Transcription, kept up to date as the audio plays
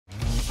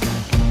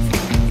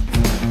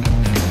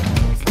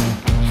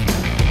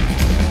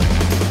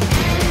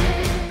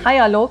Hi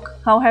Alok,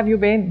 how have you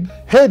been?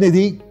 Hey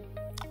Nidhi,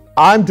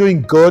 I'm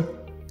doing good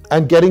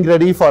and getting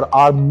ready for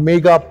our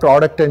mega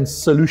product and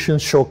solution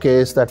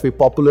showcase that we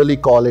popularly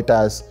call it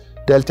as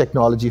Dell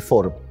Technology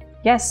Forum.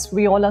 Yes,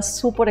 we all are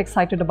super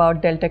excited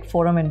about Dell Tech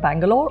Forum in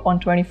Bangalore on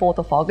 24th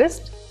of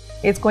August.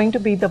 It's going to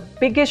be the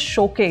biggest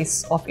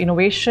showcase of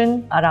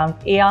innovation around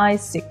AI,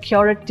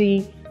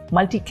 security,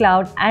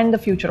 multi-cloud and the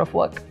future of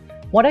work.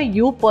 What are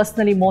you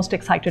personally most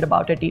excited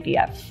about at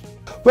DTF?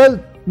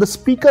 Well, the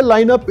speaker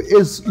lineup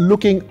is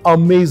looking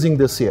amazing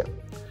this year.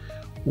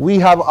 We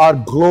have our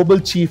Global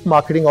Chief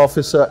Marketing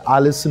Officer,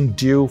 Alison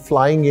Dew,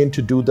 flying in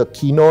to do the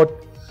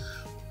keynote.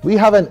 We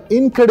have an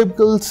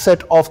incredible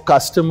set of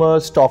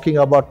customers talking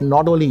about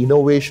not only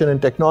innovation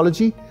and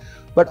technology,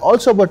 but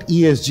also about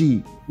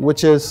ESG,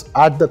 which is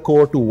at the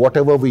core to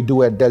whatever we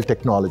do at Dell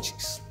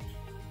Technologies.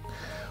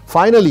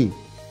 Finally,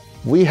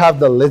 we have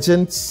the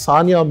legend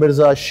Sania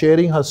Mirza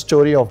sharing her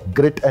story of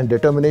grit and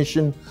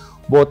determination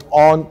both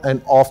on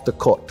and off the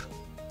court.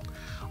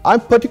 I'm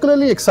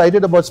particularly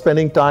excited about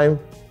spending time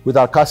with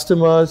our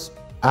customers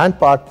and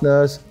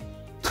partners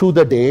through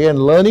the day and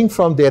learning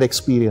from their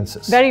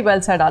experiences. Very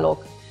well said,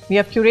 Alok. We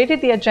have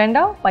curated the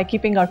agenda by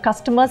keeping our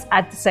customers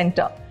at the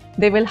center.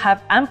 They will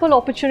have ample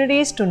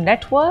opportunities to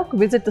network,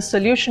 visit the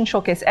solution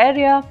showcase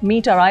area,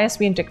 meet our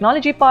ISV and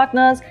technology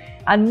partners,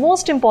 and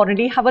most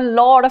importantly, have a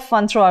lot of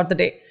fun throughout the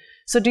day.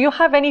 So do you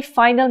have any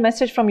final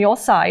message from your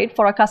side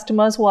for our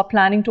customers who are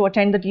planning to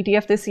attend the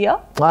DTF this year?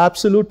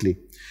 Absolutely.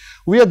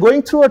 We are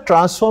going through a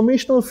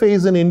transformational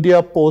phase in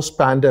India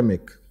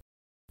post-pandemic.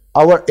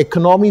 Our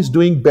economy is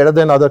doing better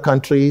than other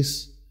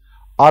countries.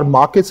 Our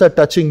markets are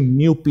touching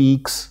new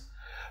peaks.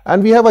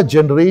 And we have a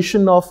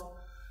generation of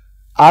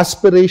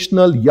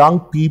aspirational young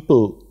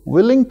people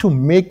willing to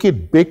make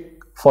it big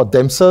for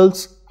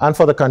themselves and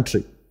for the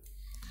country.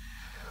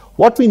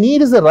 What we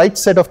need is the right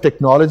set of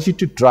technology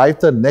to drive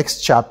the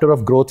next chapter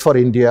of growth for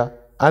India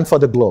and for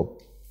the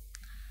globe.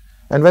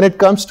 And when it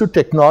comes to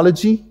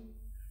technology,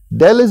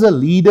 Dell is a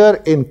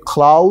leader in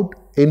cloud,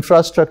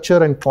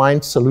 infrastructure, and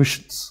client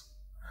solutions.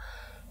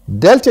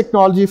 Dell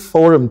Technology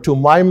Forum, to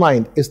my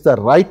mind, is the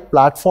right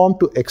platform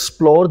to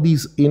explore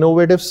these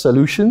innovative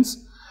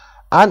solutions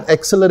and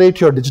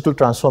accelerate your digital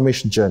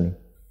transformation journey.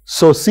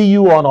 So see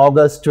you on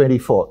August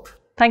 24th.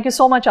 Thank you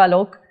so much,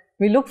 Alok.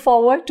 We look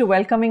forward to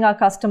welcoming our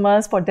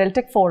customers for Dell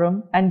Tech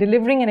Forum and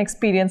delivering an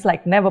experience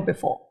like never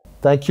before.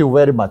 Thank you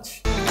very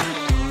much.